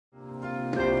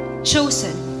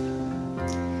Chosen.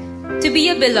 To be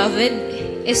a beloved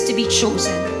is to be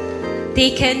chosen,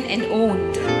 taken and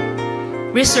owned.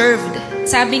 Reserved,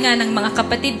 sabi nga ng mga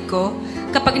kapatid ko,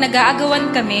 kapag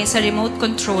nag-aagawan kami sa remote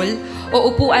control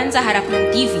o upuan sa harap ng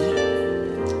TV.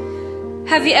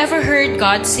 Have you ever heard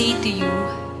God say to you,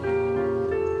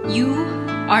 "You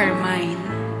are mine"?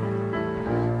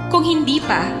 Kung hindi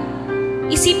pa,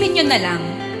 isipin nyo na lang,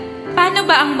 paano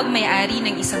ba ang magmay-ari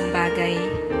ng isang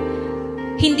bagay?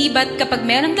 Hindi ba't kapag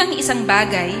meron kang isang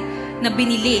bagay na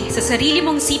binili sa sarili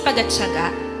mong sipag at tiyaga,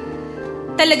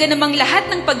 talaga namang lahat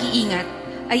ng pag-iingat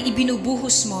ay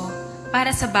ibinubuhos mo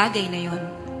para sa bagay na yon?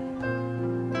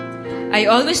 I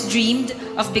always dreamed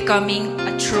of becoming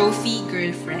a trophy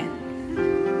girlfriend.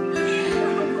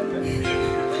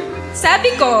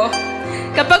 Sabi ko,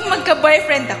 kapag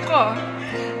magka-boyfriend ako,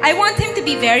 I want him to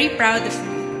be very proud of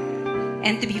me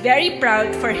and to be very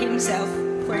proud for himself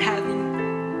for having me.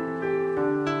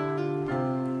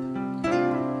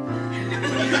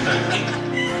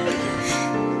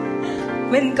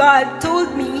 When God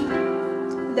told me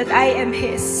that I am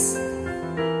His,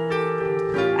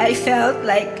 I felt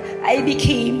like I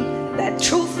became that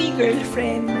trophy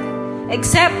girlfriend,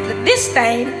 except that this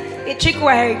time, it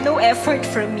required no effort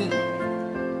from me.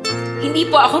 Hindi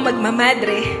po ako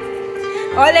magmamadre.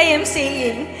 All I am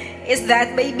saying is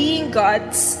that by being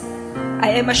God's,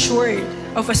 I am assured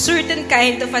of a certain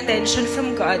kind of attention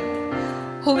from God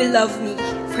who will love me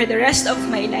for the rest of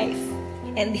my life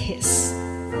and His.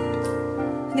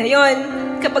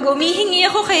 Ngayon, kapag umihingi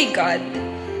ako kay God,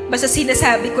 basta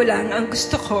sinasabi ko lang ang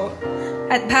gusto ko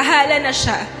at bahala na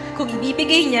siya kung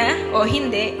ibibigay niya o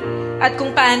hindi at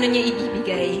kung paano niya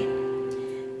ibibigay.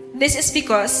 This is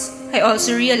because I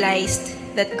also realized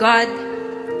that God,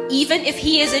 even if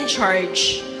He is in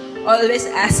charge, always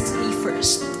asks me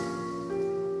first,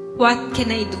 "What can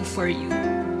I do for you?"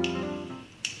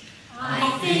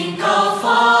 I think I'll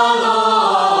follow.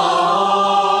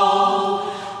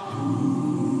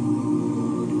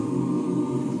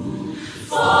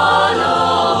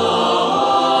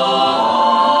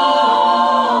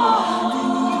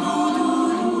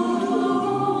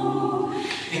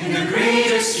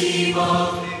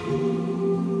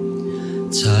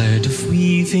 Tired of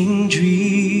weaving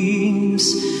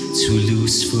dreams too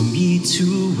loose for me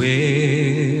to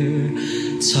wear.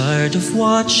 Tired of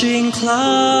watching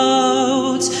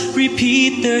clouds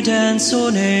repeat their dance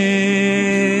on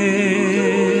air.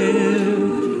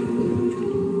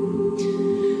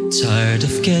 Tired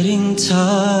of getting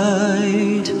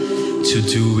tied to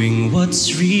doing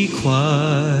what's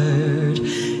required.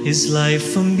 Is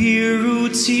life a mere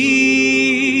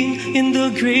routine in the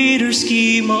greater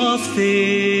scheme of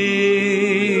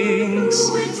things?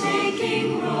 We're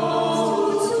taking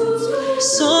roads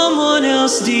someone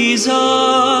else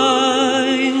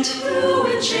designed,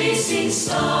 we're chasing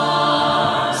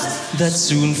stars that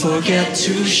soon forget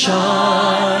to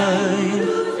shine.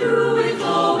 through it,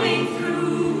 going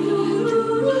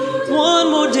through.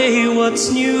 One more day,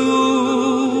 what's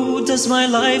new? Does my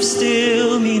life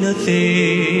still mean a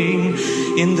thing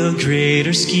in the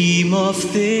greater scheme of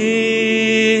things?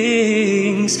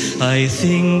 I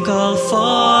think I'll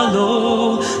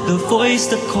follow the voice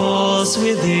that calls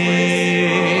within.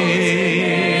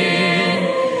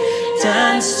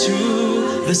 Dance to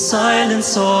the silent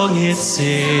song it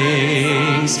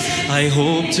sings. I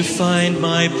hope to find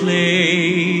my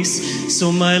place,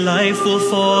 so my life will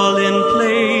fall in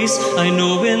place. I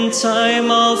know in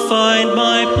time I'll find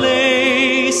my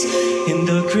place in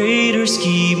the greater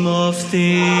scheme of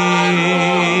things.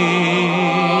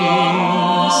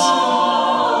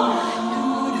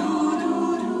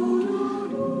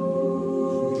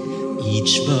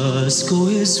 Each must go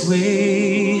his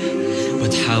way,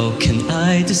 but how can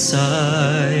I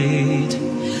decide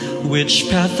which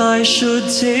path I should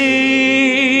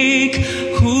take?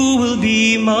 Who will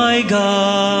be my guide?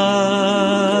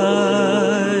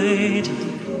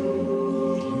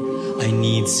 I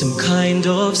need some kind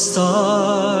of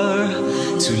star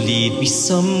to lead me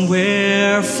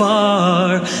somewhere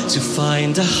far, to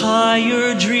find a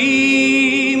higher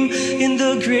dream in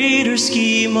the greater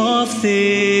scheme of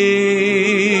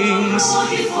things.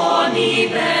 Before me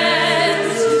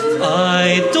bends,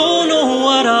 I don't know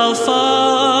what I'll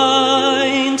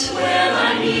find. will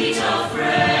I meet a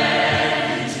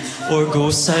friend? Or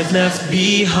ghosts I've left I'll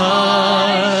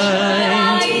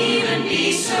behind. even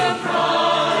be surprised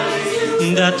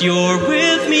That you're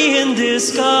with me in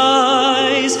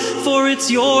disguise, for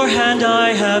it's your hand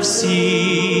I have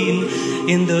seen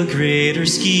in the greater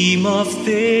scheme of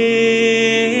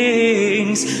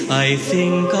things. I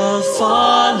think I'll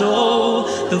follow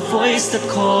the voice that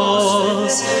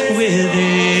calls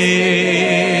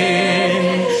within.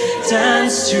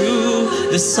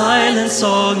 the silent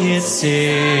song it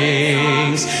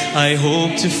sings. I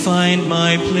hope to find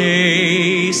my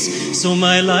place, so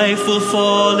my life will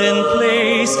fall in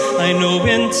place. I know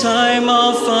in time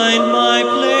I'll find my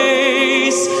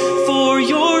place, for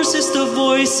yours is the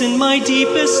voice in my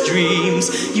deepest dreams.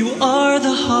 You are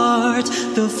the heart,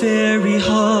 the very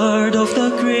heart of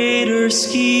the greater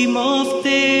scheme of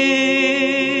things.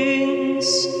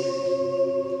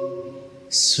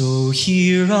 So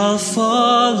here I'll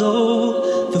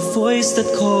follow the voice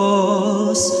that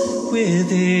calls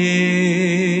within,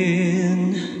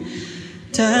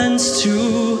 dance to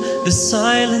the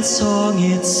silent song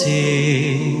it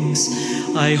sings.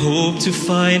 I hope to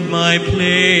find my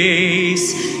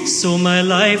place, so my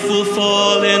life will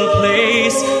fall in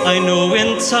place. I know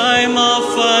in time I'll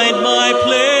find my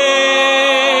place,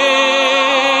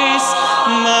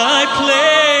 my place.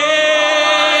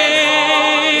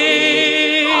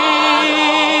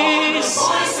 The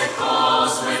voice that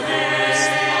calls within,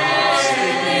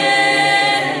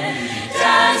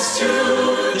 dance to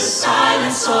the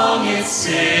silent song it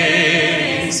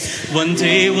sings. One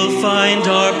day we'll find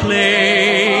our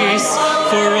place,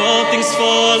 for all things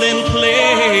fall in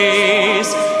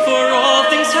place, for all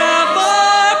things have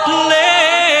our place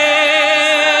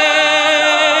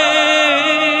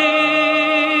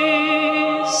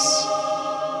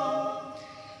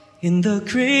in the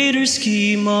greater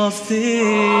scheme of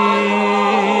things.